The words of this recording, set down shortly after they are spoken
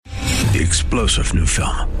The explosive new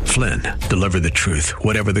film, Flynn, deliver the truth,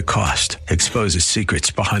 whatever the cost. Exposes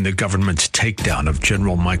secrets behind the government's takedown of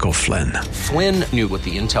General Michael Flynn. Flynn knew what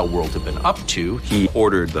the intel world had been up to. He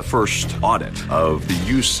ordered the first audit of the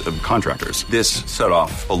use of contractors. This set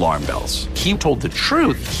off alarm bells. He told the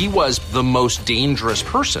truth. He was the most dangerous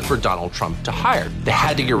person for Donald Trump to hire. They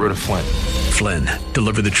had to get rid of Flynn. Flynn,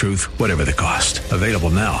 deliver the truth, whatever the cost. Available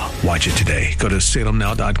now. Watch it today. Go to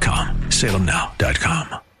salemnow.com.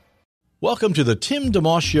 salemnow.com. Welcome to the Tim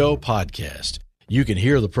DeMoss Show podcast. You can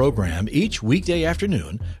hear the program each weekday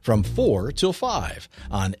afternoon from 4 till 5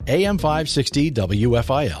 on AM 560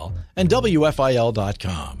 WFIL and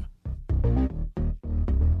WFIL.com.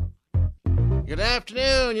 Good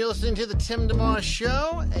afternoon. You're listening to the Tim DeMoss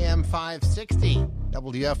Show, AM 560,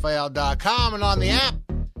 WFIL.com, and on the app.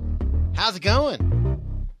 How's it going?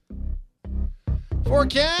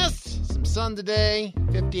 Forecast, some sun today,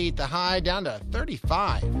 58 the high, down to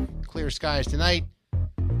 35. Clear skies tonight.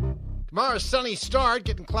 Tomorrow's sunny start,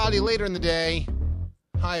 getting cloudy later in the day,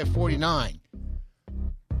 high of 49.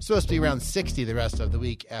 Supposed to be around 60 the rest of the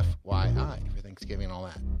week, FYI, for Thanksgiving and all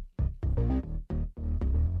that.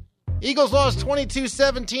 Eagles lost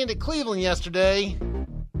 22-17 to Cleveland yesterday.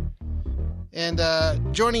 And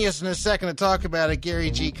joining us in a second to talk about it,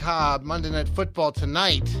 Gary G. Cobb. Monday Night Football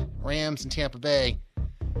tonight, Rams in Tampa Bay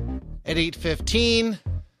at 8:15.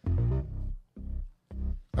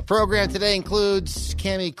 Our program today includes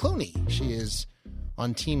Cammie Clooney. She is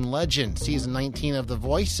on Team Legend, season 19 of The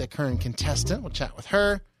Voice, a current contestant. We'll chat with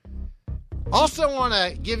her. Also want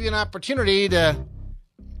to give you an opportunity to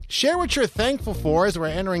share what you're thankful for as we're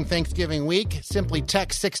entering Thanksgiving week. Simply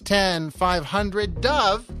text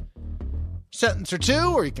 610-500-DOVE. Sentence or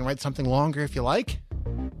two, or you can write something longer if you like.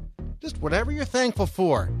 Just whatever you're thankful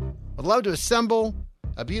for. I'd love to assemble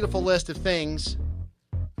a beautiful list of things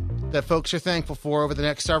that folks are thankful for over the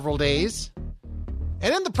next several days.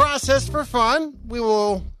 And in the process, for fun, we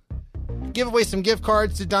will give away some gift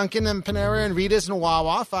cards to Dunkin' and Panera and Rita's and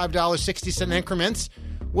Wawa, $5.60 increments,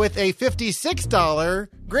 with a $56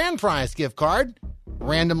 grand prize gift card,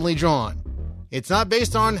 randomly drawn. It's not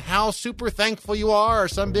based on how super thankful you are or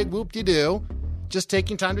some big whoop-de-doo. Just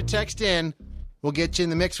taking time to text in will get you in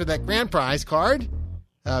the mix for that grand prize card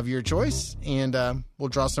of your choice, and we'll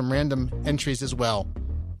draw some random entries as well.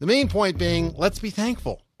 The main point being, let's be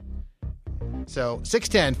thankful. So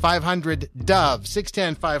 610-500-DOVE,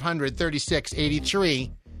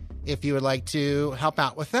 610-500-3683, if you would like to help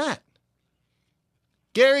out with that.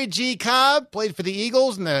 Gary G. Cobb played for the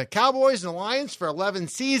Eagles and the Cowboys and the Lions for 11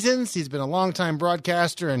 seasons. He's been a longtime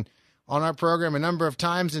broadcaster and on our program a number of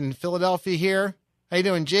times in Philadelphia here. How you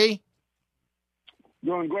doing, G?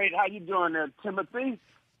 Doing great. How you doing there, Timothy?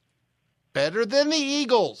 Better than the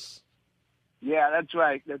Eagles. Yeah, that's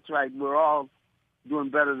right. That's right. We're all doing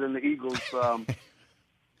better than the Eagles.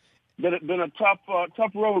 Been a tough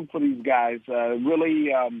road for these guys.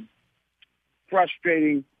 Really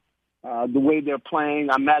frustrating the way they're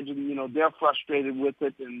playing. I imagine they're frustrated with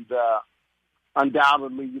it, and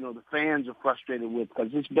undoubtedly the fans are frustrated with it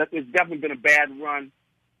because it's definitely been a bad run.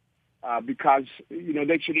 Because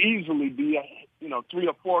they should easily be 3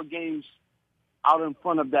 or 4 games out in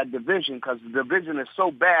front of that division because the division is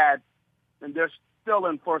so bad. And they're still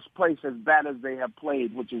in first place as bad as they have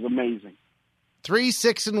played, which is amazing.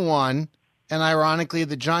 3-6-1, and ironically,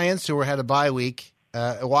 the Giants, who had a bye week,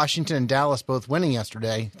 Washington and Dallas both winning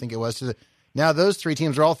yesterday, I think it was. Now those 3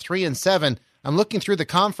 teams are all 3-7. I'm looking through the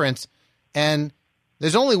conference, and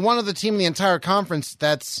there's only one other team in the entire conference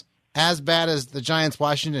that's as bad as the Giants,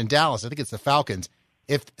 Washington, and Dallas. I think it's the Falcons.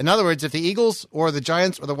 In other words, if the Eagles or the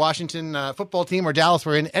Giants or the Washington football team or Dallas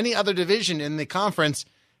were in any other division in the conference,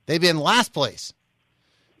 they'd be in last place.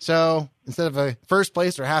 So instead of a first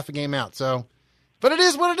place or half a game out. So, but it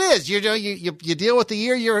is what it is. You deal with the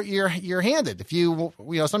year you're handed. If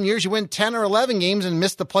some years you win 10 or 11 games and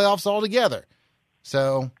miss the playoffs altogether.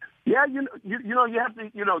 So yeah, you have to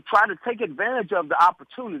try to take advantage of the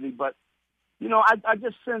opportunity. But I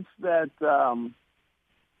just sense that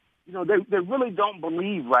they really don't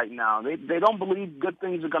believe right now. They don't believe good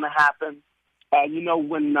things are going to happen.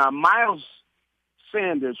 When Miles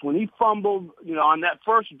Sanders, when he fumbled, on that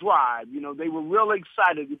first drive, they were really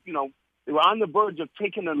excited. They were on the verge of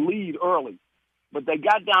taking a lead early, but they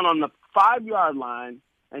got down on the 5-yard line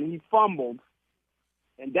and he fumbled,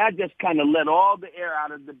 and that just kind of let all the air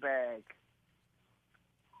out of the bag.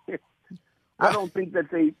 I don't think that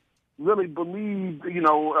they really believed,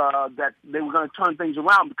 that they were going to turn things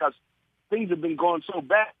around because things have been going so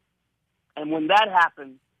bad. And when that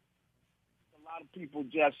happened, a lot of people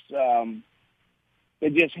just, their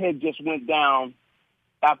head just went down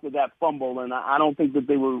after that fumble, and I don't think that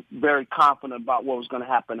they were very confident about what was going to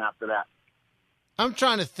happen after that. I'm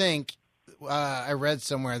trying to think. I read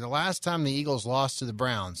somewhere the last time the Eagles lost to the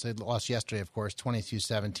Browns, they lost yesterday, of course,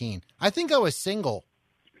 22-17. I think I was single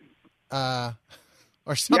or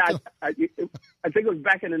something. Yeah, I think it was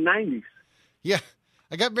back in the 90s. Yeah,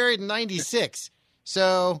 I got married in 96.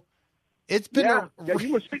 So it's been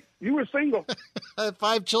you were single. I have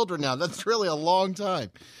 5 children now. That's really a long time.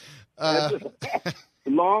 A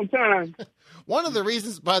long time. One of the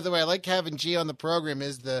reasons, by the way, I like having G on the program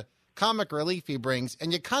is the comic relief he brings,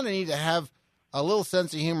 and you kind of need to have a little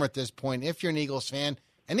sense of humor at this point if you're an Eagles fan.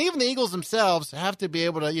 And even the Eagles themselves have to be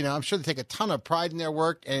able to, I'm sure they take a ton of pride in their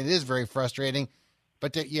work, and it is very frustrating.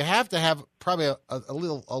 But you have to have probably a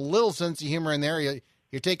little sense of humor in there.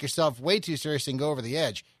 You take yourself way too seriously and go over the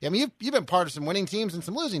edge. I mean, you've been part of some winning teams and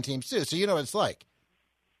some losing teams too, so you know what it's like.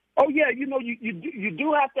 Oh yeah, you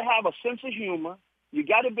do have to have a sense of humor. You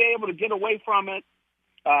got to be able to get away from it.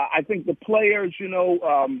 I think the players, you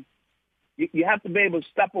have to be able to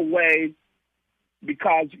step away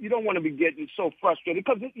because you don't want to be getting so frustrated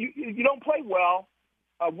because you don't play well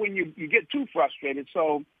when you get too frustrated.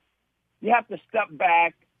 So you have to step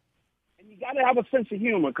back, and you got to have a sense of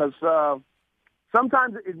humor because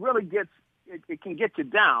sometimes it really it can get you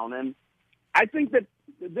down. And I think that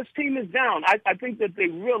this team is down. I think that they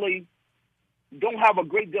really don't have a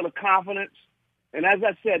great deal of confidence. And as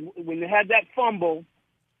I said, when they had that fumble,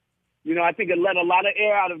 I think it let a lot of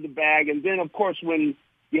air out of the bag. And then, of course, when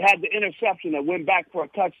you had the interception that went back for a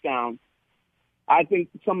touchdown, I think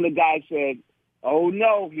some of the guys said, oh,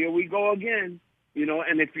 no, here we go again.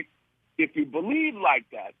 And if you believe like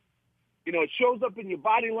that, it shows up in your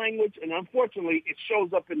body language, and unfortunately, it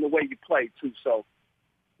shows up in the way you play, too. So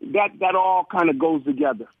that all kind of goes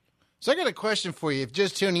together. So I got a question for you. If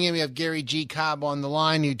just tuning in, we have Gary G. Cobb on the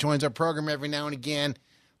line, who joins our program every now and again.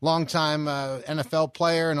 Longtime NFL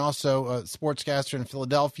player and also a sportscaster in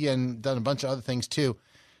Philadelphia and done a bunch of other things too.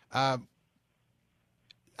 I'm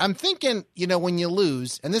thinking, when you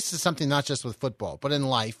lose, and this is something not just with football, but in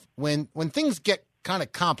life, when things get kind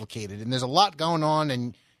of complicated and there's a lot going on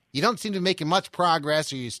and you don't seem to be making much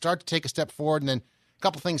progress or you start to take a step forward and then a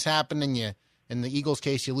couple things happen and you, in the Eagles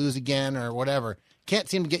case, you lose again or whatever, can't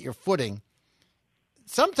seem to get your footing.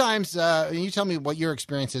 Sometimes, you tell me what your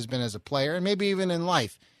experience has been as a player and maybe even in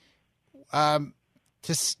life,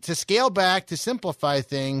 to scale back, to simplify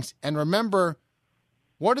things, and remember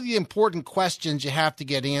what are the important questions you have to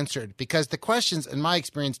get answered. Because the questions, in my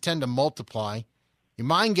experience, tend to multiply. Your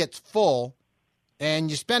mind gets full, and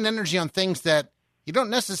you spend energy on things that you don't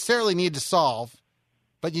necessarily need to solve.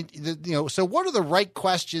 But, so what are the right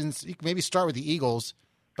questions? You can maybe start with the Eagles,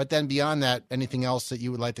 but then beyond that, anything else that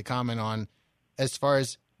you would like to comment on as far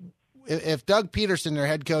as if Doug Peterson, their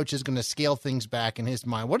head coach, is going to scale things back in his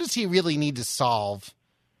mind, what does he really need to solve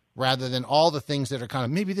rather than all the things that are kind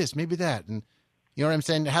of maybe this, maybe that? And you know what I'm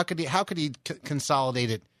saying? How could he consolidate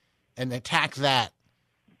it and attack that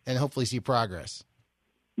and hopefully see progress?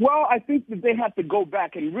 Well, I think that they have to go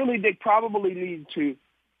back and really they probably need to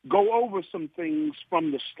go over some things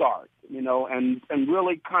from the start, and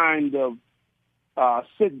really kind of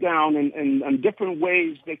sit down and different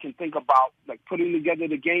ways they can think about, like putting together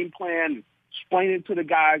the game plan, explaining to the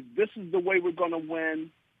guys, this is the way we're going to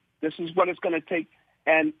win, this is what it's going to take,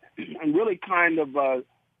 and really kind of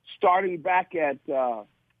starting back at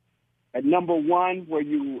number one, where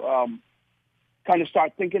you kind of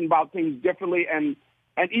start thinking about things differently, and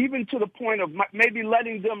even to the point of maybe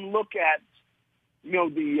letting them look at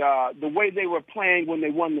the way they were playing when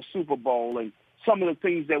they won the Super Bowl and some of the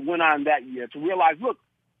things that went on that year, to realize, look,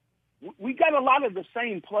 we got a lot of the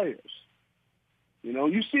same players.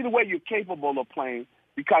 You see the way you're capable of playing,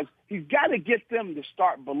 because he's got to get them to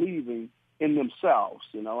start believing in themselves,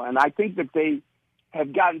 and I think that they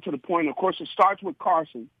have gotten to the point, of course, it starts with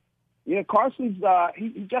Carson. Carson's,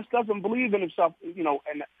 he just doesn't believe in himself,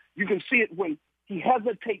 and you can see it when he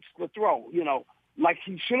hesitates to throw, like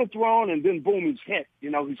he should have thrown and then boom, he's hit.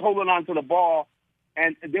 He's holding on to the ball,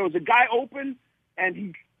 and there was a guy open,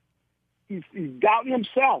 and he's doubting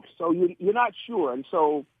himself, so you're not sure, and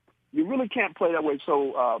so you really can't play that way.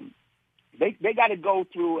 So they got to go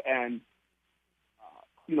through and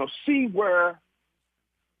see where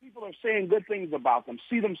people are saying good things about them,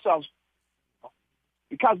 see themselves,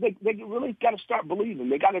 because they really got to start believing.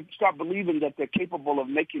 They got to start believing that they're capable of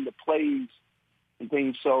making the plays and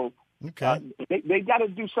things. So they got to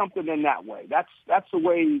do something in that way. That's the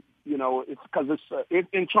way. It's because it's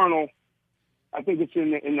internal. I think it's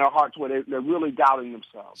in their hearts where they're really doubting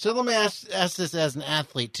themselves. So let me ask this as an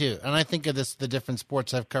athlete too, and I think of this the different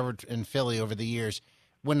sports I've covered in Philly over the years.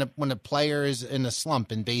 when a player is in a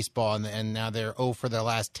slump in baseball and now they're 0 for their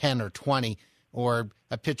last 10 or 20, or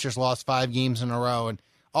a pitcher's lost 5 games in a row and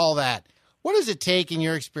all that. What does it take in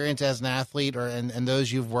your experience as an athlete and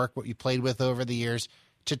those you've worked, what you played with over the years,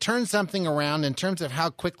 to turn something around in terms of how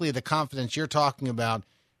quickly the confidence you're talking about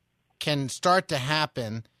can start to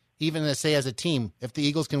happen, even as a team? If the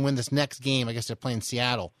Eagles can win this next game, I guess they're playing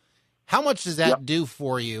Seattle, how much does that do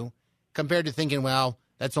for you compared to thinking, well,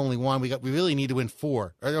 that's only one. We really need to win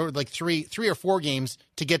 4 or like three or 4 games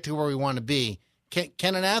to get to where we want to be.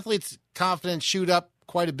 Can an athlete's confidence shoot up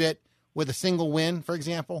quite a bit with a single win, for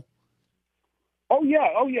example? Oh yeah.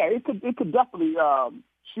 It could definitely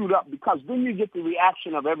shoot up, because then you get the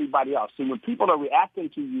reaction of everybody else. And when people are reacting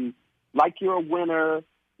to you like you're a winner,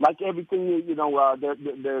 like everything,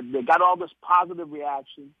 they got all this positive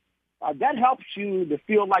reaction. That helps you to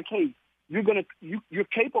feel like, hey, you're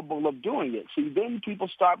capable of doing it. See, then people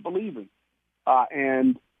start believing,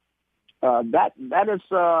 and that is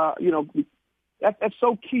that's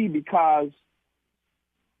so key, because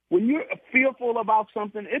when you're fearful about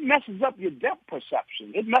something, it messes up your depth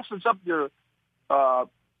perception. It messes up your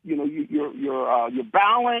your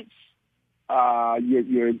balance,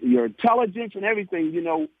 your intelligence, and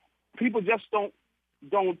everything. People just don't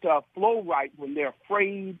flow right when they're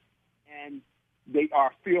afraid and they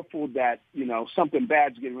are fearful that something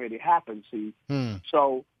bad's getting ready to happen. See,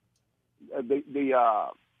 so the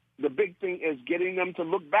big thing is getting them to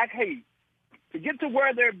look back. Hey, to get to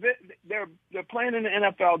where they're playing in the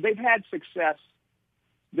NFL, they've had success.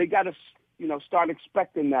 They got to start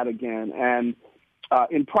expecting that again, and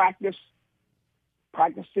in practicing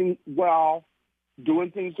well,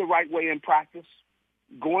 doing things the right way in practice,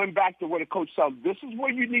 going back to where the coach said, this is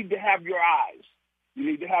where you need to have your eyes. You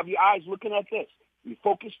need to have your eyes looking at this. You're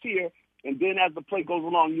focused here, and then as the play goes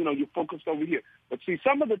along, you're focused over here. But see,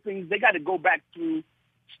 some of the things they got to go back to,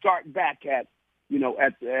 start back at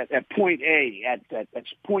point A, at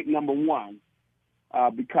point number 1,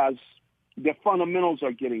 because their fundamentals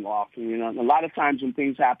are getting off. And, a lot of times when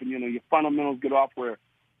things happen, your fundamentals get off where,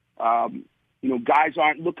 guys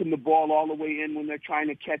aren't looking the ball all the way in when they're trying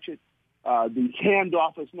to catch it. The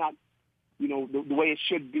handoff is not, the way it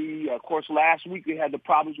should be. Of course, last week we had the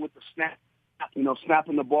problems with the snap,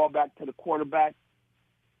 snapping the ball back to the quarterback.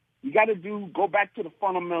 You got to go back to the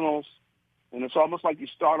fundamentals, and it's almost like you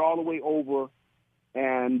start all the way over,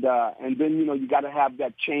 and then, you got to have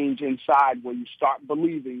that change inside where you start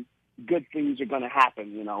believing good things are going to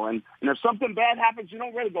happen, and if something bad happens, you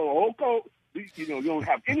don't really go, oh, coach, you don't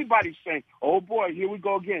have anybody saying, oh boy, here we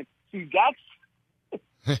go again. See,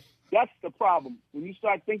 that's the problem when you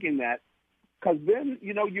start thinking that, because then,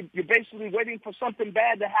 you're basically waiting for something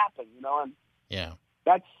bad to happen, and yeah,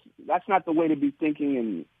 that's not the way to be thinking,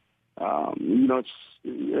 and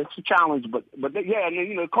it's a challenge, but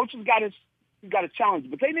coaches got a challenge,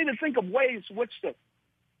 but they need to think of ways which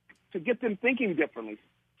to get them thinking differently.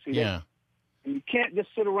 See, yeah, and you can't just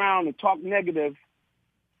sit around and talk negative,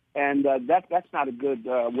 and that's not a good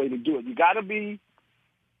way to do it. You got to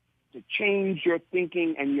change your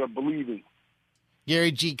thinking and your believing.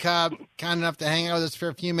 Gary G. Cobb, kind enough to hang out with us for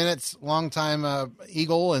a few minutes. Longtime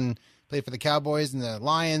Eagle and played for the Cowboys and the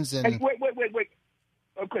Lions. And hey, wait.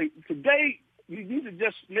 Okay, today you need to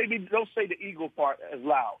just maybe don't say the Eagle part as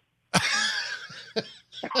loud.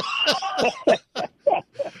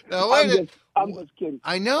 No, I'm just kidding.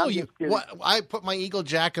 I know you. I put my Eagle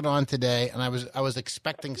jacket on today, and I was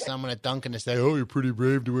expecting someone at Dunkin' to say, "Oh, you're pretty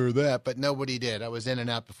brave to wear that," but nobody did. I was in and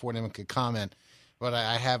out before anyone could comment. But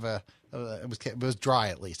I have it was dry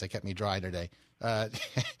at least. I kept me dry today.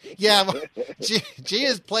 Yeah, well, G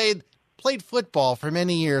has played football for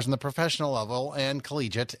many years on the professional level and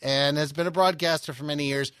collegiate, and has been a broadcaster for many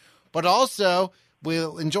years. But also,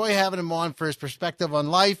 we'll enjoy having him on for his perspective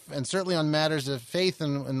on life and certainly on matters of faith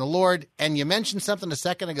in the Lord. And you mentioned something a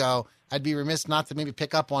second ago I'd be remiss not to maybe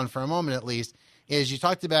pick up on for a moment at least, is you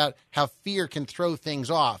talked about how fear can throw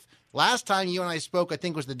things off. Last time you and I spoke, I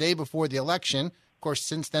think, was the day before the election. Of course,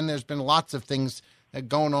 since then, there's been lots of things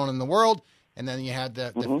going on in the world. And then you had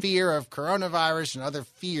the fear of coronavirus and other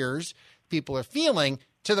fears people are feeling,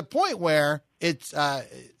 to the point where it's,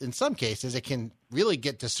 in some cases, it can really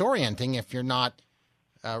get disorienting if you're not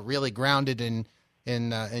really grounded in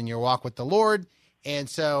your walk with the Lord. And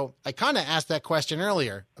so I kind of asked that question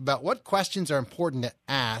earlier about what questions are important to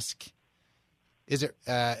ask. Is it,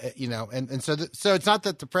 so it's not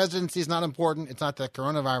that the presidency is not important. It's not that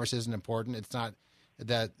coronavirus isn't important. It's not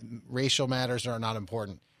that racial matters are not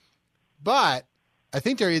important. But I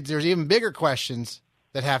think there's even bigger questions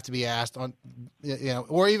that have to be asked on,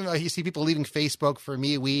 or even you see people leaving Facebook for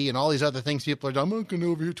me, we, and all these other things people are doing. I'm not going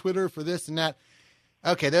over your Twitter for this and that.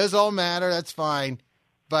 Okay, those all matter. That's fine.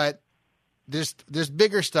 But there's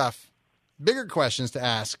bigger stuff, bigger questions to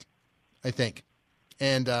ask, I think.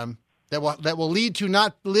 And that will lead to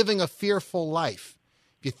not living a fearful life.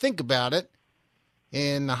 If you think about it,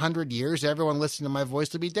 in 100 years, everyone listening to my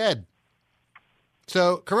voice will be dead.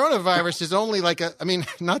 So coronavirus is only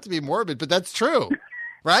not to be morbid, but that's true,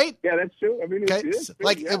 right? Yeah, that's true. I mean, it's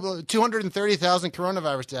true, 230,000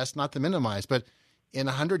 coronavirus deaths, not to minimize, but in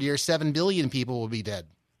 100 years, 7 billion people will be dead.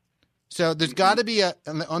 So there's got to be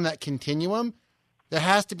on that continuum, there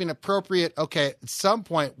has to be an appropriate, okay, at some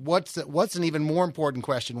point, what's an even more important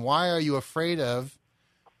question? Why are you afraid of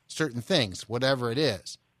certain things, whatever it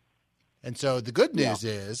is? And so the good news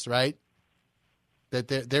is, right, that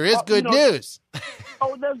there is good news.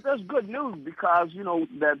 There's good news because,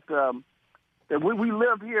 that when we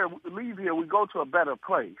leave here, we go to a better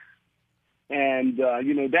place. And,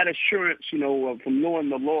 that assurance, from knowing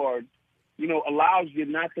the Lord, allows you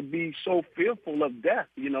not to be so fearful of death,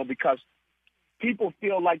 because people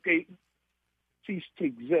feel like they cease to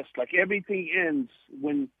exist, like everything ends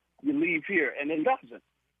when you leave here, and it doesn't.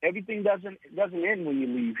 Everything doesn't end when you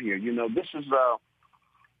leave here. This is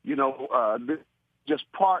this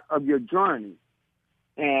just part of your journey,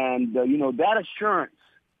 and that assurance,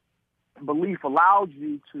 belief allows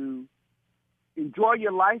you to enjoy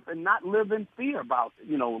your life and not live in fear about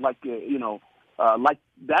like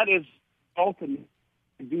that is ultimate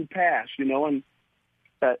due pass, and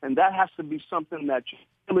that has to be something that you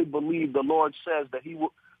really believe. The Lord says that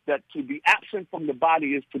that to be absent from the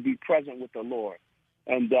body is to be present with the Lord.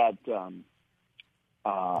 And that,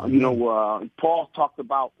 Paul talked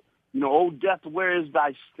about, "O death, where is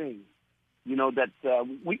thy sting?" That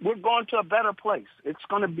we're going to a better place. It's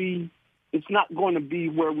not going to be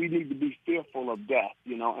where we need to be fearful of death,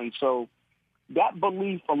 And so that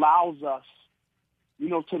belief allows us,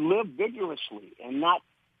 to live vigorously and not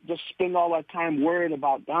just spend all our time worried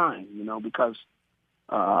about dying, because,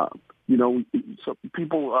 so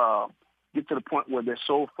people get to the point where they're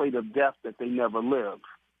so afraid of death that they never live.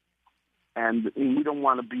 And we don't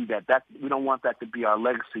want to be that. We don't want that to be our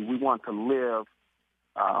legacy. We want to live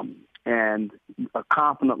and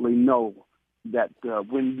confidently know that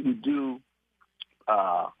when we do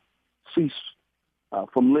cease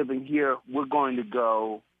from living here, we're going to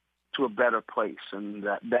go to a better place, and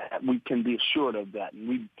that we can be assured of that.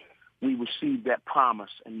 And we receive that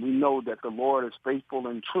promise, and we know that the Lord is faithful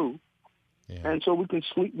and true. Yeah. And so we can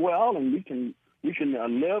sleep well, and we can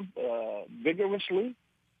live vigorously,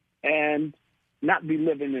 and not be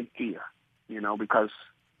living in fear. Because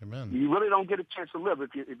Amen. You really don't get a chance to live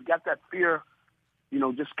if you got that fear.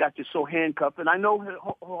 Just got you so handcuffed. And I know the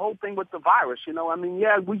whole thing with the virus.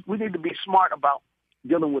 We need to be smart about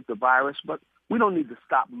dealing with the virus, but we don't need to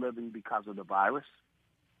stop living because of the virus.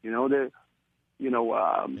 And I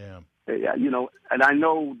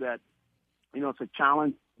know that it's a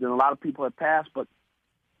challenge. And a lot of people have passed, but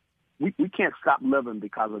we can't stop living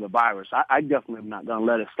because of the virus. I definitely am not going to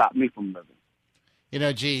let it stop me from living.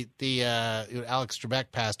 The Alex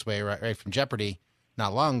Trebek passed away right from Jeopardy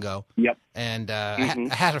not long ago. Yep. And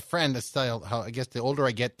I had a friend that's how I guess the older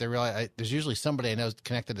I get, there's usually somebody I know is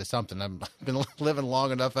connected to something. I've been living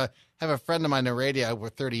long enough. I have a friend of mine on radio over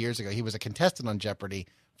 30 years ago. He was a contestant on Jeopardy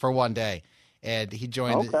for one day. And he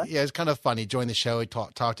joined. Okay. It was kind of fun. He joined the show. He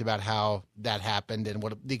talked about how that happened and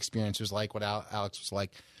what the experience was like, what Alex was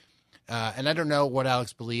like. And I don't know what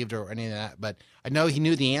Alex believed or any of that, but I know he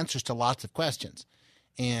knew the answers to lots of questions.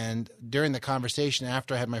 And during the conversation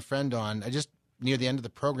after I had my friend on, I just near the end of the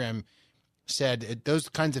program said those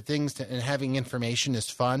kinds of things and having information is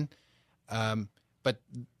fun, but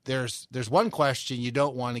there's one question you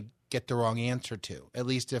don't want to get the wrong answer to, at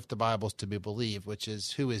least if the Bible's to be believed, which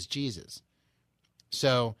is, who is Jesus?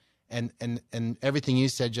 So, and everything you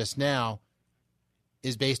said just now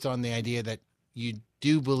is based on the idea that you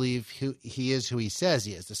do believe he is who he says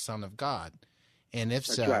he is, the Son of God. And if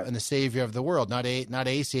so, right. And the Savior of the world, not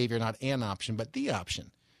a Savior, not an option, but the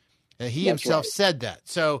option. He himself said that.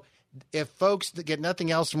 So if folks that get nothing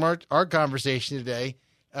else from our conversation today,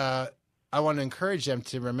 I want to encourage them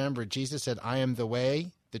to remember Jesus said, "I am the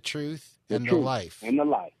way, the truth, and the life." And the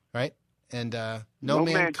life. Right? And no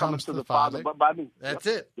man comes to the Father but by me. That's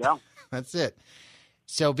it. Yeah. That's it.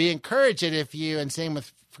 So be encouraged and same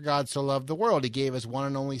with, for God so loved the world, he gave his one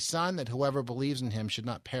and only Son, that whoever believes in him should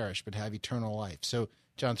not perish, but have eternal life. So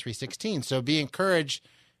John 3:16. So be encouraged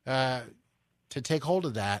to take hold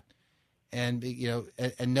of that, and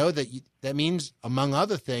and know that that means, among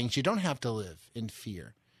other things, you don't have to live in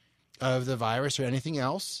fear of the virus or anything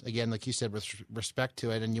else. Again, like you said, with respect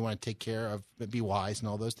to it, and you want to take care of, be wise and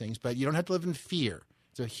all those things, but you don't have to live in fear.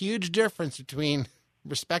 It's a huge difference between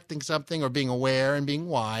respecting something or being aware and being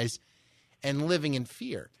wise and living in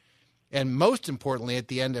fear. And most importantly, at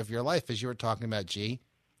the end of your life, as you were talking about, G,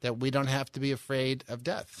 that we don't have to be afraid of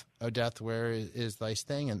death. Oh, death, where is thy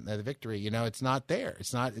sting and the victory? You know, it's not there.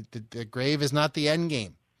 It's not, the grave is not the end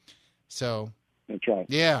game. So. That's right.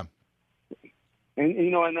 Yeah. And, you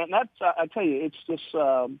know, and that's, I tell you, it's just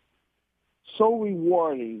so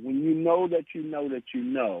rewarding when you know that you know that you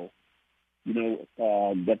know,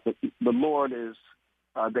 that the Lord is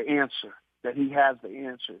the answer, that he has the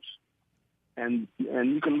answers. And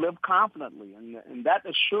you can live confidently. And that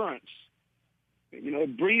assurance, you know,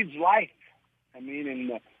 it breathes life. I mean,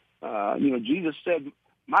 and, Jesus said,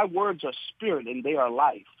 my words are spirit and they are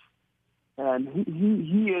life. And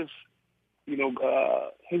he is,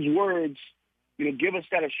 his words, give us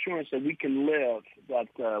that assurance that we can live, that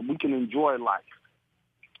we can enjoy life,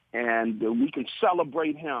 and we can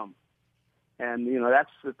celebrate him. And,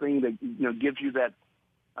 that's the thing that, gives you that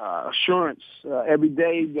assurance every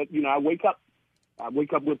day that, I wake up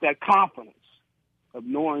with that confidence of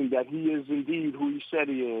knowing that he is indeed who he said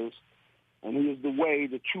he is, and he is the way,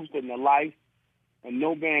 the truth, and the life, and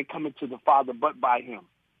no man cometh to the Father but by him.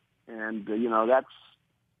 And, that's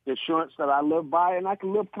the assurance that I live by, and I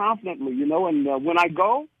can live confidently, and when I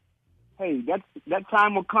go, hey, that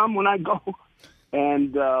time will come when I go,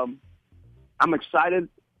 and I'm excited.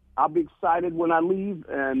 I'll be excited when I leave,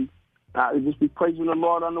 and I'll just be praising the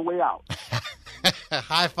Lord on the way out.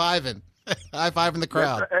 High-fiving the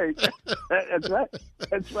crowd. That's right.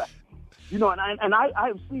 That's right. And I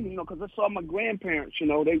have seen, because I saw my grandparents,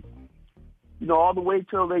 they, all the way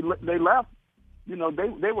till they left,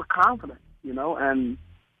 they were confident, and,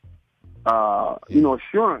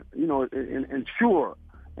 assurant, and sure.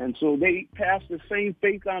 And so they passed the same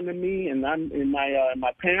faith on to me and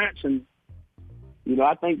my parents, and,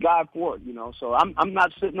 I thank God for it, So I'm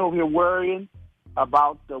not sitting over here worrying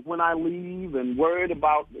about when I leave and worried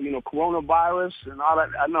about, coronavirus and all that.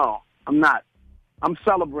 No, I'm not. I'm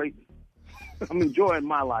celebrating. I'm enjoying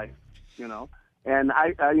my life, And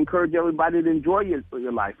I encourage everybody to enjoy your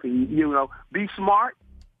life. And, be smart.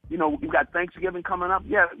 We've got Thanksgiving coming up.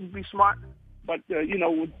 Yeah, be smart. But,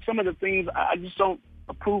 with some of the things, I just don't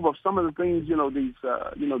approve of some of the things, these,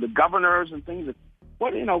 the governors and things that,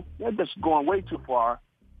 they're just going way too far.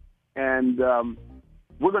 And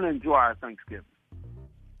we're going to enjoy our Thanksgiving.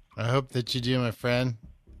 I hope that you do, my friend.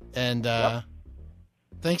 And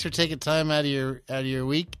thanks for taking time out of your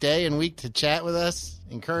weekday and week to chat with us,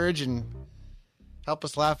 encourage, and help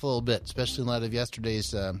us laugh a little bit, especially in light of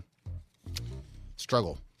yesterday's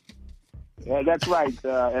struggle. Yeah, that's right.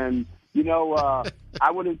 And, I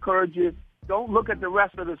would encourage you, don't look at the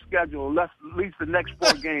rest of the schedule, at least the next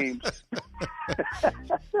 4 games.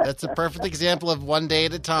 That's a perfect example of one day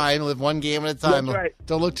at a time, live one game at a time. That's right.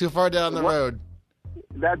 Don't look too far down the road.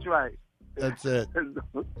 That's right. That's it.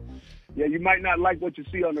 Yeah, you might not like what you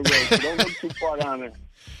see on the road, so don't look too far down there.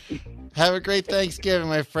 Have a great Thanksgiving,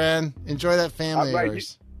 my friend. Enjoy that family of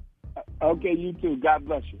yours. Okay, you too. God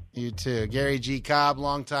bless you. You too. Gary G. Cobb,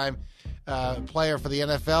 longtime player for the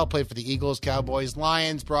NFL, played for the Eagles, Cowboys,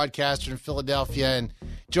 Lions, broadcaster in Philadelphia, and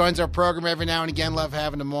joins our program every now and again. Love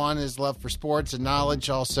having him on. His love for sports and knowledge,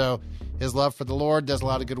 also his love for the Lord. Does a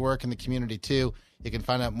lot of good work in the community, too. You can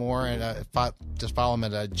find out more and just follow him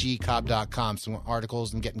at gcobb.com. Some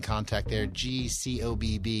articles and get in contact there,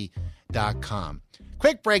 gcobb.com.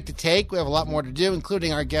 Quick break to take. We have a lot more to do,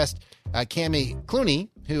 including our guest, Cami Clooney,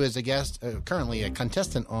 who is a guest, currently a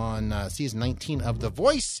contestant on season 19 of The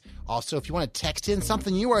Voice. Also, if you want to text in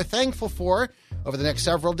something you are thankful for over the next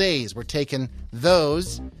several days, we're taking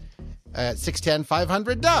those at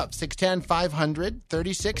 610-500-DOVE,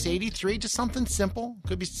 610-500-3683, just something simple.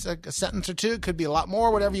 Could be a sentence or two, could be a lot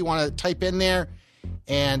more, whatever you want to type in there.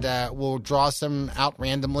 And we'll draw some out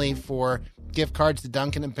randomly for gift cards to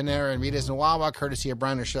Dunkin' and Panera and Rita's and Wawa, courtesy of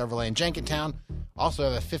Bryner Chevrolet in Jenkintown. Also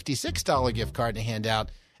have a $56 gift card to hand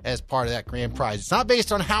out as part of that grand prize. It's not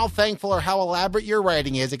based on how thankful or how elaborate your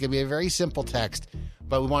writing is. It could be a very simple text.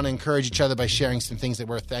 But we want to encourage each other by sharing some things that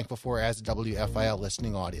we're thankful for as a WFIL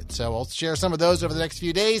listening audience. So we'll share some of those over the next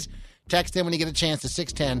few days. Text in when you get a chance to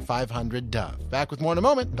 610-500-DOVE. Back with more in a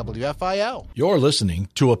moment, WFIL. You're listening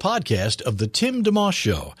to a podcast of The Tim DeMoss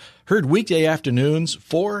Show, heard weekday afternoons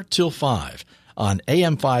 4 till 5 on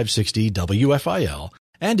AM 560 WFIL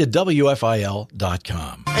and at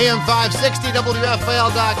WFIL.com. AM 560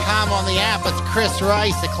 WFIL.com on the app. It's Chris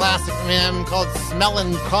Rice, a classic from him called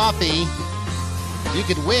Smellin' Coffee. You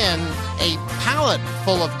could win a pallet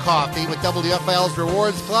full of coffee with WFIL's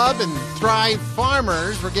Rewards Club and Thrive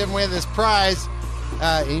Farmers. We're giving away this prize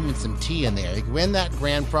even some tea in there. You can win that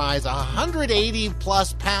grand prize,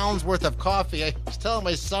 180-plus pounds worth of coffee. I was telling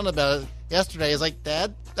my son about it yesterday. He's like,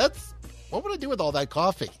 Dad, what would I do with all that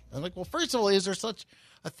coffee? I'm like, well, first of all, is there such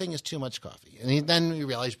a thing as too much coffee? And then you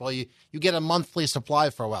realize, well, you get a monthly supply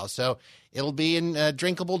for a while. So it'll be in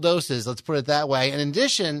drinkable doses, let's put it that way. And in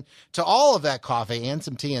addition to all of that coffee and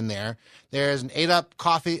some tea in there, there's an 8-cup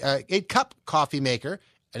coffee maker,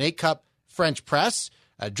 an 8-cup French press,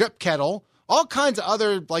 a drip kettle, all kinds of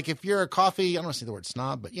other, like if you're a coffee, I don't want to say the word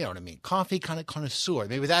snob, but you know what I mean, coffee kind of connoisseur.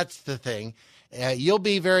 Maybe that's the thing. You'll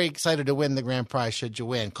be very excited to win the grand prize should you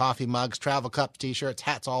win. Coffee mugs, travel cups, T-shirts,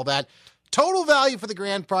 hats, all that. Total value for the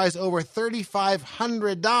grand prize, over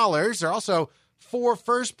 $3,500. There are also 4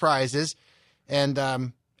 first prizes. And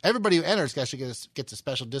everybody who enters actually gets a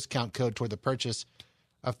special discount code toward the purchase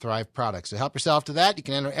of Thrive products. So help yourself to that. You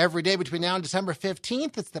can enter every day between now and December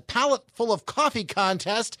 15th. It's the Pallet Full of Coffee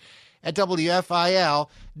contest at WFIL.com.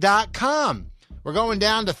 We're going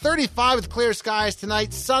down to 35 with clear skies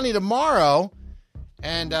tonight, sunny tomorrow,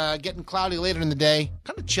 and getting cloudy later in the day.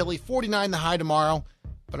 Kind of chilly, 49 the high tomorrow,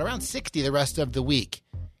 but around 60 the rest of the week.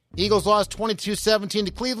 Eagles lost 22-17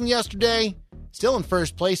 to Cleveland yesterday. Still in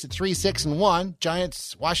first place at 3-6-1.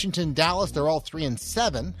 Giants, Washington, Dallas, they're all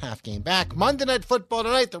 3-7, half game back. Monday Night Football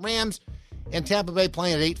tonight, the Rams and Tampa Bay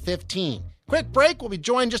playing at 8:15. Quick break. We'll be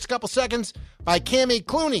joined in just a couple seconds by Cami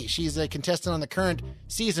Clooney. She's a contestant on the current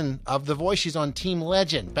season of The Voice. She's on Team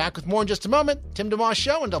Legend. Back with more in just a moment. Tim DeMoss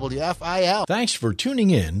Show on WFIL. Thanks for tuning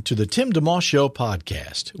in to the Tim DeMoss Show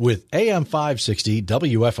podcast with AM 560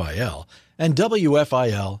 WFIL and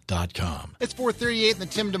WFIL.com. It's 4:38 in the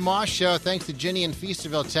Tim DeMoss Show. Thanks to Jenny in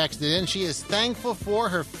Feasterville texted in. She is thankful for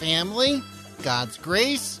her family, God's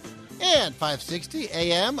grace, and 560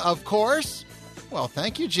 AM, of course. Well,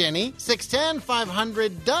 thank you, Jenny.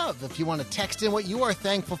 610-500-DOVE. If you want to text in what you are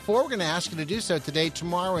thankful for, we're going to ask you to do so today,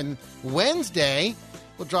 tomorrow, and Wednesday.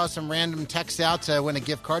 We'll draw some random texts out to win a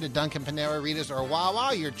gift card to Dunkin', Panera, Rita's, or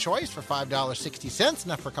Wawa, your choice, for $5.60.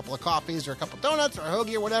 Enough for a couple of coffees or a couple of donuts or a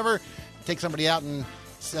hoagie or whatever. Take somebody out and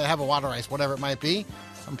have a water ice, whatever it might be.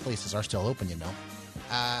 Some places are still open, you know.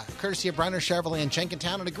 Courtesy of Brenner Chevrolet in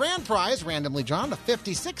Jenkintown, and a grand prize randomly drawn, a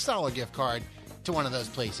 $56 gift card to one of those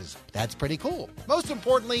places. That's pretty cool. Most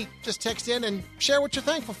importantly, just text in and share what you're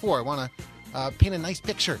thankful for. I want to paint a nice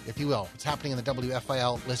picture, if you will. What's happening in the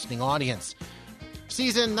WFIL listening audience.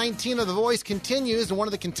 Season 19 of The Voice continues, and one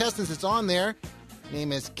of the contestants that's on there, her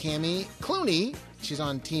name is Cami Clooney. She's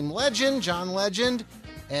on Team Legend, John Legend,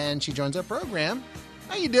 and she joins our program.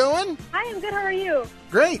 How you doing? Hi, I'm good. How are you?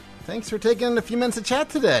 Great. Thanks for taking a few minutes to chat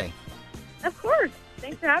today. Of course.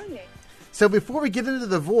 Thanks for having me. So before we get into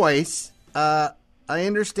The Voice, I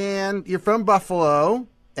understand you're from Buffalo,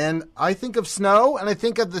 and I think of snow, and I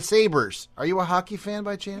think of the Sabres. Are you a hockey fan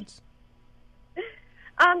by chance?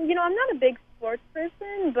 I'm not a big sports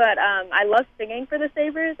person, but I love singing for the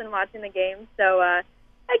Sabres and watching the games. So I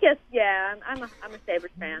guess, yeah, I'm a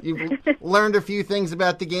Sabres fan. You've learned a few things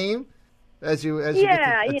about the game as you get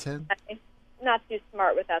to attend? Yeah, not too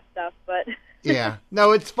smart with that stuff, but... Yeah.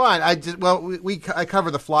 No, it's fun. I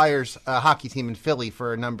cover the Flyers hockey team in Philly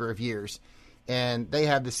for a number of years, and they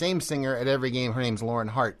have the same singer at every game. Her name's Lauren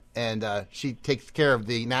Hart, and she takes care of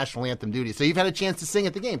the national anthem duty. So you've had a chance to sing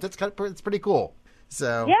at the games. It's pretty cool.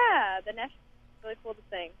 So yeah, the national is really cool to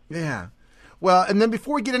sing. Yeah. Well, and then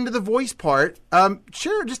before we get into the voice part,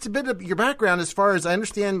 sure, just a bit of your background as far as I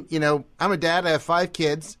understand. I'm a dad. I have 5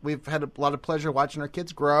 kids. We've had a lot of pleasure watching our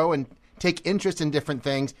kids grow and take interest in different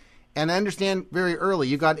things. And I understand very early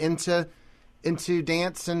you got into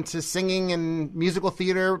dance and to singing and musical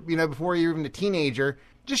theater, before you were even a teenager.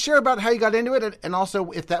 Just share about how you got into it, and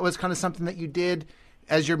also if that was kind of something that you did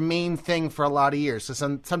as your main thing for a lot of years. So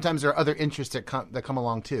sometimes there are other interests that come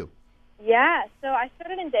along too. Yeah, so I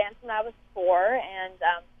started in dance when I was 4, and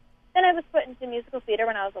then I was put into musical theater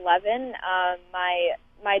when I was 11.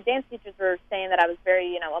 My dance teachers were saying that I was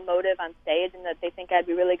very, emotive on stage, and that they think I'd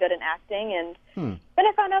be really good in acting. And then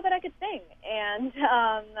I found out that I could sing, and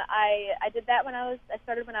I did that I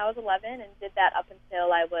started when I was 11, and did that up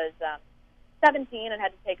until I was 17, and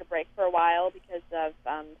had to take a break for a while because of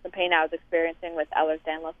some pain I was experiencing with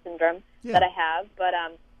Ehlers-Danlos syndrome that I have. But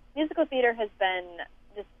musical theater has been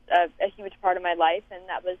just a huge part of my life, and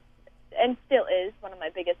that was, and still is, one of my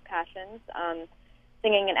biggest passions.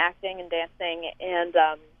 Singing and acting and dancing, and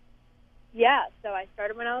so I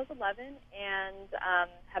started when I was 11, and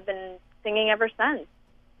have been singing ever since.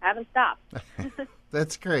 I haven't stopped.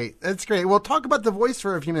 That's great. Well, talk about The Voice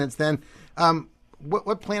for a few minutes then.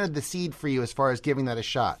 What planted the seed for you as far as giving that a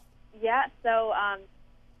shot? Yeah, so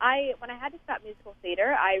when I had to stop musical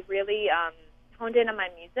theater, I really honed in on my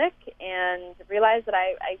music and realized that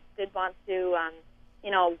I did want to,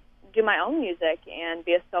 do my own music and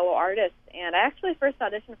be a solo artist. And I actually first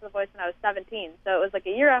auditioned for The Voice when I was 17. So it was like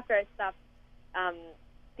a year after I stopped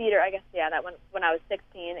theater, I guess, that when I was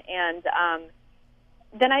 16. And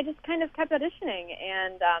then I just kind of kept auditioning.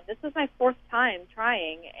 And this was my 4th time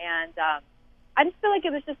trying. And I just feel like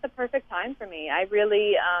it was just the perfect time for me. I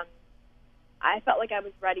really, I felt like I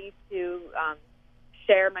was ready to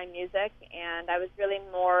share my music, and I was really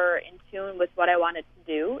more in tune with what I wanted to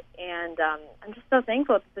do, and I'm just so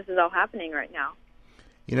thankful that this is all happening right now.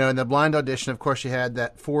 You know, in the blind audition, of course, you had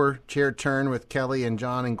that 4-chair turn with Kelly and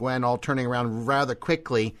John and Gwen all turning around rather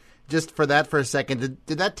quickly. Just for that for a second,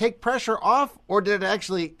 did that take pressure off, or did it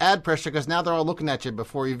actually add pressure because now they're all looking at you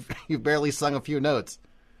before you've barely sung a few notes?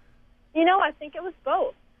 You know, I think it was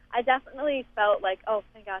both. I definitely felt like, oh,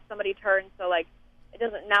 thank God, somebody turned, so, like, it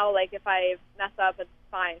doesn't now, like, if I mess up, it's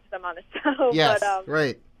fine because I'm on the show. Yes, but,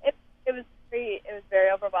 right. It was very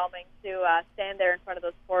overwhelming to stand there in front of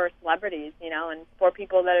those 4 celebrities, and 4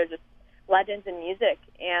 people that are just legends in music,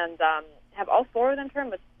 and have all 4 of them turn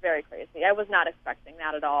was very crazy. I was not expecting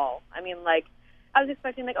that at all. I mean, like, I was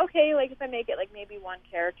expecting, like, okay, like, if I make it, like, maybe 1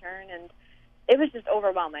 chair turn, and it was just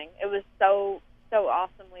overwhelming. It was so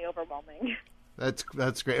awesomely overwhelming. That's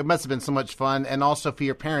great. It must have been so much fun, and also for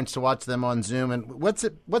your parents to watch them on Zoom. And what's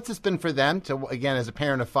this been for them to, again, as a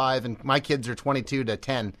parent of 5, and my kids are 22 to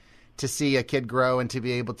 10, to see a kid grow and to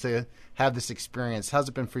be able to have this experience? How's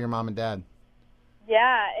it been for your mom and dad?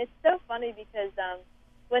 Yeah, it's so funny because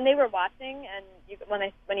when they were watching and when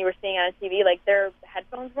you were seeing it on TV, like their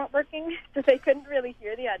headphones weren't working, so they couldn't really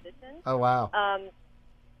hear the audition. Oh wow.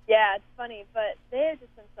 Yeah, it's funny, but they've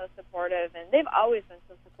just been so supportive, and they've always been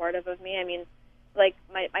so supportive of me. I mean, like,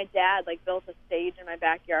 my dad, like, built a stage in my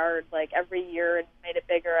backyard, like, every year and made it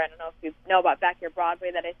bigger. I don't know if you know about Backyard Broadway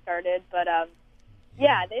that I started, but,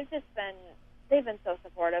 yeah, they've been so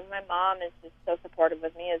supportive. My mom is just so supportive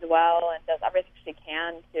with me as well and does everything she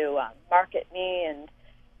can to market me. And,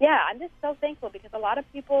 yeah, I'm just so thankful because a lot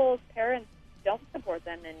of people's parents don't support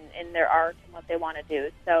them in their art and what they want to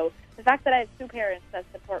do. So the fact that I have 2 parents that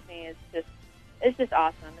support me is just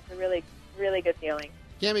awesome. It's a really, really good feeling.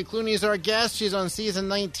 Cami Clooney is our guest. She's on season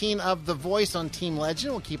 19 of The Voice on Team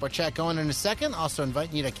Legend. We'll keep our chat going in a second. Also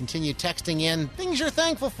inviting you to continue texting in things you're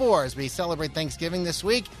thankful for as we celebrate Thanksgiving this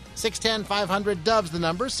week. 610-500-DOVE's the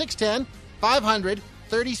number.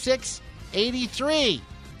 610-500-3683.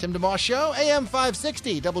 Tim DeMoss Show, AM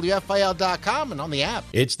 560, WFIL.com, and on the app.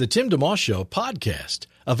 It's the Tim DeMoss Show podcast,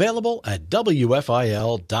 available at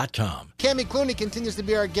WFIL.com. Cami Clooney continues to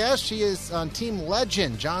be our guest. She is on Team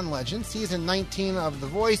Legend, John Legend, season 19 of The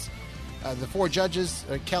Voice. The 4 judges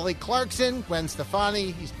are Kelly Clarkson, Gwen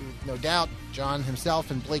Stefani, no doubt, John himself,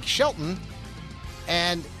 and Blake Shelton.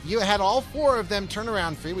 And you had all 4 of them turn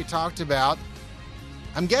around for you, we talked about.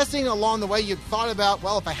 I'm guessing along the way you thought about,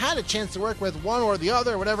 well, if I had a chance to work with one or the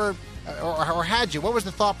other, whatever, or had you, what was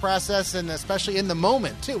the thought process, and especially in the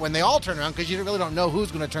moment, too, when they all turn around, because you really don't know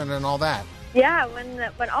who's going to turn and all that? Yeah,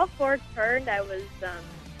 when all 4 turned, I was,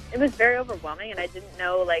 it was very overwhelming, and I didn't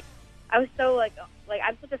know, like, I was so, like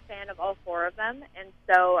I'm such a fan of all 4 of them, and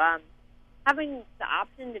so having the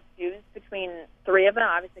option to choose between 3 of them,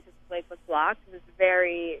 obviously because Blake was blocked, was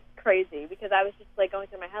very crazy, because I was just, like, going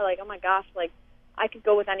through my head, like, oh my gosh, like, I could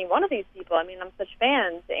go with any one of these people. I mean, I'm such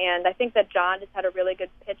fans, and I think that John just had a really good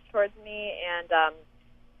pitch towards me, and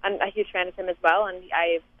I'm a huge fan of him as well, and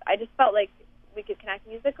I just felt like we could connect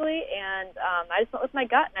musically, and I just went with my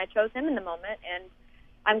gut, and I chose him in the moment, and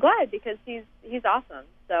I'm glad because he's awesome.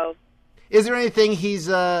 So, is there anything he's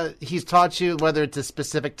taught you, whether it's a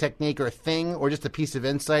specific technique or a thing, or just a piece of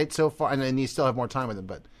insight so far? And then you still have more time with him,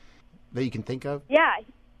 but that you can think of? Yeah,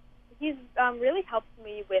 he's really helped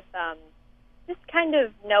me with just kind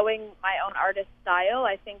of knowing my own artist style.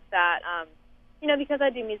 I think that, because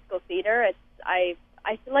I do musical theater, I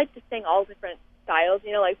like to sing all different styles,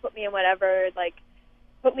 like put me in whatever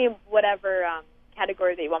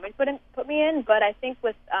category that you want me to put me in. But I think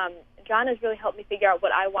with John has really helped me figure out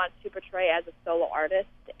what I want to portray as a solo artist,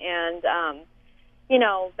 and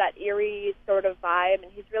that eerie sort of vibe.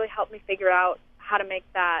 And he's really helped me figure out how to make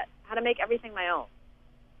everything my own.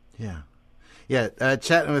 Yeah. Yeah,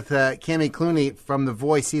 chatting with Cami Clooney from The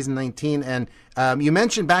Voice, season 19. And you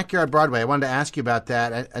mentioned Backyard Broadway. I wanted to ask you about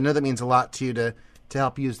that. I know that means a lot to you to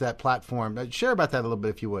help use that platform. Share about that a little bit,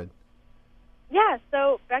 if you would. Yeah,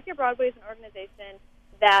 so Backyard Broadway is an organization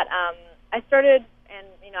that I started, and,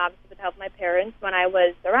 obviously with the help of my parents, when I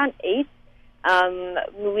was around 8.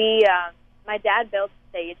 My dad built a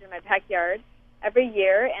stage in my backyard every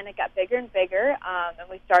year, and it got bigger and bigger, and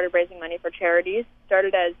we started raising money for charities.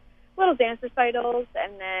 Started as little dance recitals,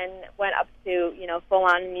 and then went up to,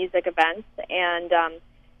 full-on music events. And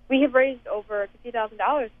we have raised over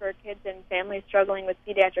 $50,000 for kids and families struggling with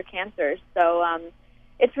pediatric cancers. So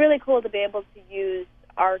it's really cool to be able to use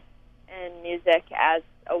art and music as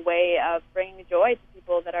a way of bringing joy to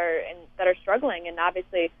people that are struggling, and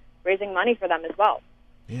obviously raising money for them as well.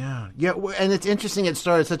 Yeah, and it's interesting it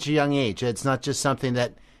started at such a young age. It's not just something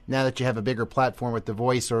that now that you have a bigger platform with The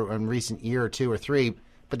Voice or in recent year or 2 or 3,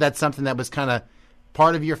 but that's something that was kind of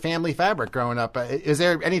part of your family fabric growing up. Is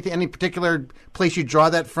there any particular place you draw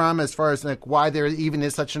that from as far as like why there even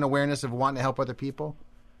is such an awareness of wanting to help other people?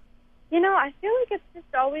 I feel like it's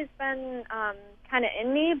just always been kind of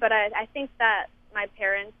in me, but I think that my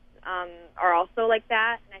parents are also like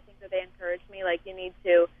that, and I think that they encourage me, like, you need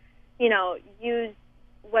to, use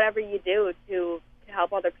whatever you do to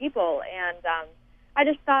help other people. And I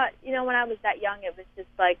just thought, when I was that young, it was just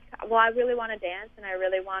like, well, I really want to dance, and I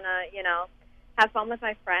really want to, have fun with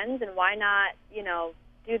my friends, and why not,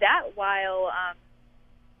 do that while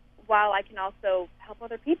I can also help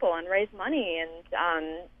other people and raise money. And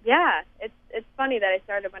it's funny that I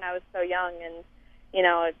started when I was so young, and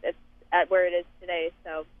it's at where it is today.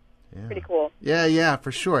 So pretty cool. Yeah,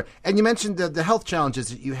 for sure. And you mentioned the health challenges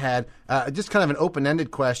that you had. Just kind of an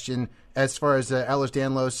open-ended question as far as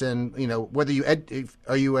Ehlers-Danlos, and whether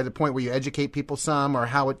are you at a point where you educate people some, or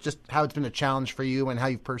how it's been a challenge for you and how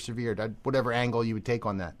you've persevered, whatever angle you would take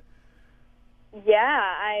on that. Yeah,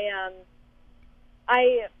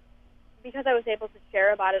 I because I was able to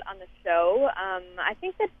share about it on the show, I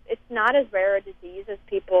think that it's not as rare a disease as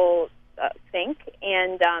people think.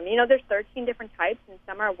 And, there's 13 different types, and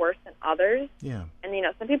some are worse than others. Yeah. And,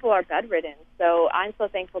 some people are bedridden. So I'm so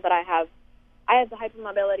thankful that I have the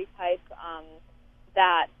hypermobility type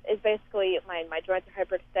that is basically my joints are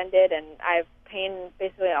hyperextended, and I have pain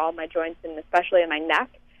basically in all of my joints, and especially in my neck.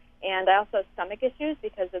 And I also have stomach issues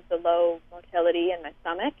because of the low motility in my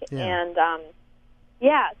stomach. Yeah. And,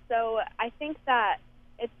 so I think that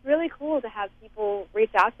it's really cool to have people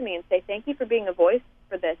reach out to me and say, thank you for being a voice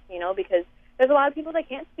for this, because there's a lot of people that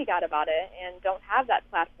can't speak out about it and don't have that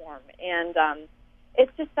platform. And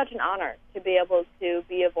it's just such an honor to be able to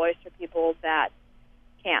be a voice for people that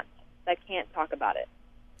can't talk about it.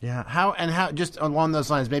 Yeah. How just along those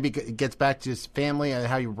lines, maybe it gets back to his family and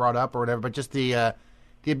how you were brought up or whatever, but just the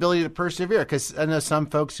ability to persevere, because I know some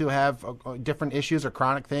folks who have different issues or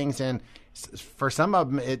chronic things, and for some of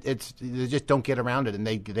them, they just don't get around it, and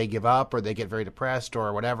they give up, or they get very depressed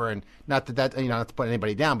or whatever. And not that not to put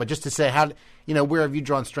anybody down, but just to say where have you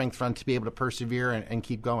drawn strength from to be able to persevere and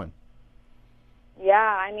keep going? Yeah,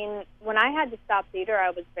 I mean, when I had to stop theater,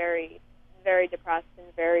 I was very, very depressed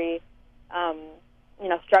and very,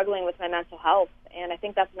 struggling with my mental health. And I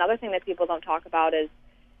think that's another thing that people don't talk about is,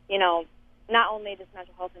 not only just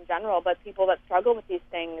mental health in general, but people that struggle with these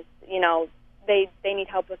things, they need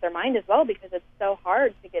help with their mind as well, because it's so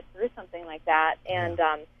hard to get through something like that. And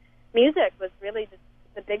music was really just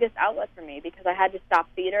the biggest outlet for me, because I had to stop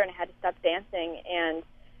theater and I had to stop dancing. And,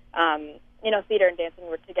 theater and dancing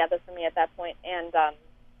were together for me at that point. And,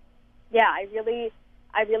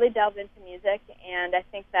 I really delved into music, and I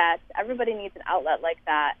think that everybody needs an outlet like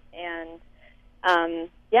that. And,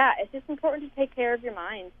 it's just important to take care of your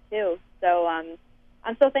mind too. So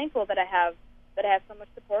I'm so thankful that I have so much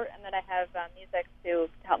support, and that I have music to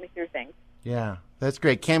help me through things. Yeah, that's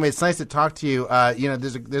great, Cami. It's nice to talk to you.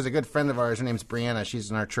 There's a good friend of ours. Her name's Brianna. She's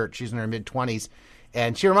in our church. She's in her mid-20s,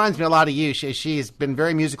 and she reminds me a lot of you. She's been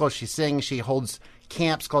very musical. She sings. She holds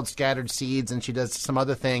camps called Scattered Seeds, and she does some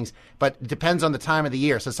other things. But it depends on the time of the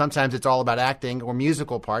year. So sometimes it's all about acting or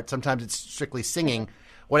musical part. Sometimes it's strictly singing.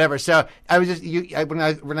 Whatever. So I was just when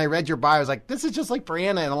I read your bio, I was like, this is just like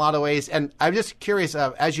Brianna in a lot of ways. And I'm just curious,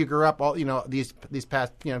 as you grew up, all these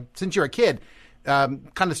past since you're a kid, kind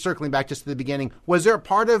of circling back just to the beginning, was there a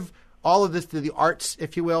part of all of this, the arts,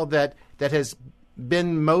 if you will, that has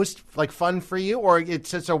been most like fun for you, or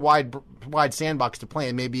it's just a wide sandbox to play,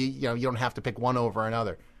 and maybe you don't have to pick one over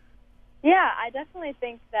another? Yeah, I definitely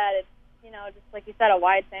think that it's just like you said, a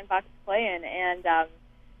wide sandbox to play in, and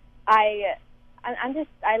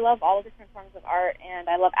I love all different forms of art, and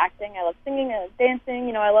I love acting, I love singing, I love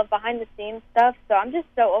dancing, I love behind-the-scenes stuff, so I'm just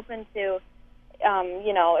so open to,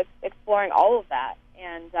 exploring all of that,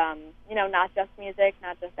 and, not just music,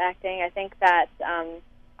 not just acting. I think that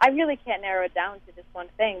I really can't narrow it down to just one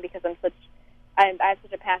thing, because I have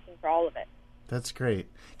such a passion for all of it. That's great.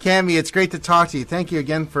 Cami, it's great to talk to you. Thank you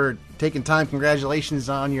again for taking time. Congratulations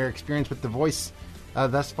on your experience with The Voice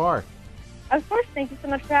thus far. Of course. Thank you so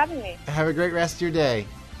much for having me. Have a great rest of your day.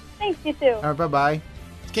 Thanks, you too. All right, bye-bye.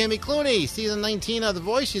 Cammy Clooney, season 19 of The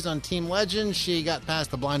Voice. She's on Team Legend. She got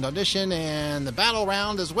past the blind audition and the battle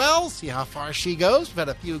round as well. See how far she goes. We've had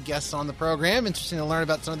a few guests on the program. Interesting to learn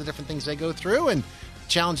about some of the different things they go through and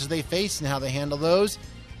challenges they face and how they handle those.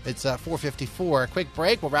 It's 4:54. A quick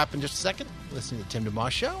break. We'll wrap in just a second. Listening to Tim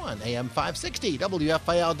DeMoss Show on AM 560,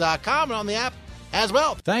 WFIL.com, and on the app as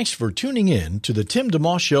well. Thanks for tuning in to the Tim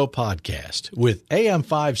DeMoss Show podcast with AM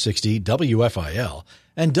 560 WFIL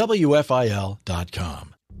and WFIL.com.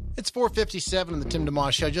 It's 4:57 on the Tim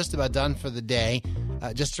DeMoss Show, just about done for the day.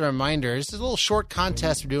 Just a reminder, this is a little short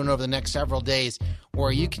contest we're doing over the next several days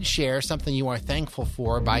where you can share something you are thankful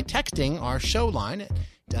for by texting our show line at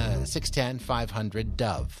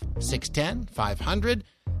 610-500-DOVE.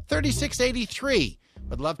 610-500-3683.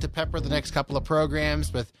 Would love to pepper the next couple of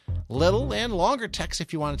programs with little and longer texts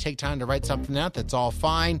if you want to take time to write something out. That's all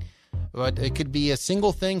fine. But it could be a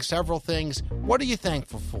single thing, several things. What are you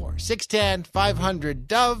thankful for?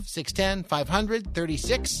 610-500-DOVE,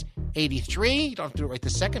 610-500-3683. You don't have to do it right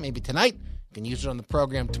this second, maybe tonight. You can use it on the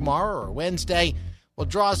program tomorrow or Wednesday. We'll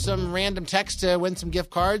draw some random text to win some gift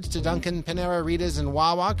cards to Dunkin', Panera, Rita's, and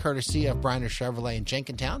Wawa, courtesy of Bryner Chevrolet in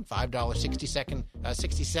Jenkintown.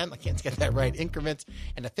 $5.60, I can't get that right, increments,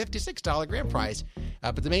 and a $56 grand prize.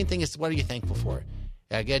 But the main thing is, what are you thankful for?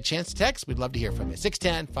 Get a chance to text. We'd love to hear from you.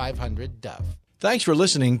 610-500-DOVE. Thanks for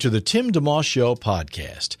listening to the Tim DeMoss Show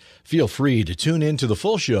podcast. Feel free to tune in to the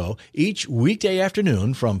full show each weekday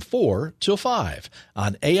afternoon from 4 till 5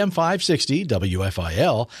 on AM 560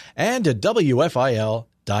 WFIL and at WFIL.com.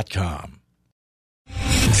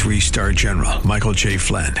 3-star General Michael J.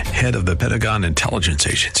 Flynn, head of the Pentagon Intelligence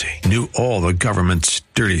Agency, knew all the government's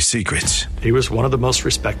dirty secrets. He was one of the most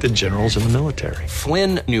respected generals in the military.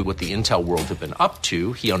 Flynn knew what the intel world had been up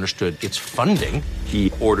to. He understood its funding.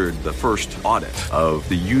 He ordered the first audit of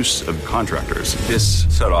the use of contractors. This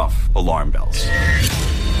set off alarm bells.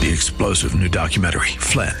 The explosive new documentary,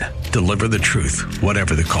 Flynn, Deliver the Truth,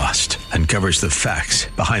 Whatever the Cost, uncovers the facts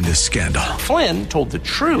behind this scandal. Flynn told the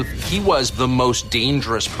truth. He was the most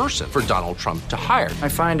dangerous person for Donald Trump to hire. I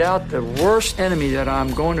find out the worst enemy that I'm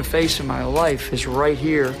going to face in my life is right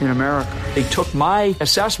here in America. They took my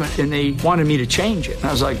assessment and they wanted me to change it. And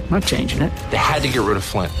I was like, I'm not changing it. They had to get rid of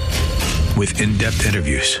Flynn. With in-depth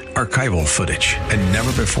interviews, archival footage, and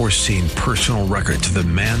never-before-seen personal records of the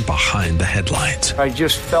man behind the headlines. I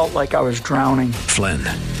just felt like I was drowning. Flynn,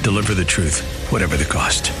 Deliver the Truth, Whatever the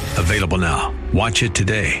Cost. Available now. Watch it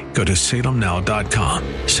today. Go to salemnow.com.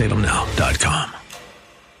 salemnow.com.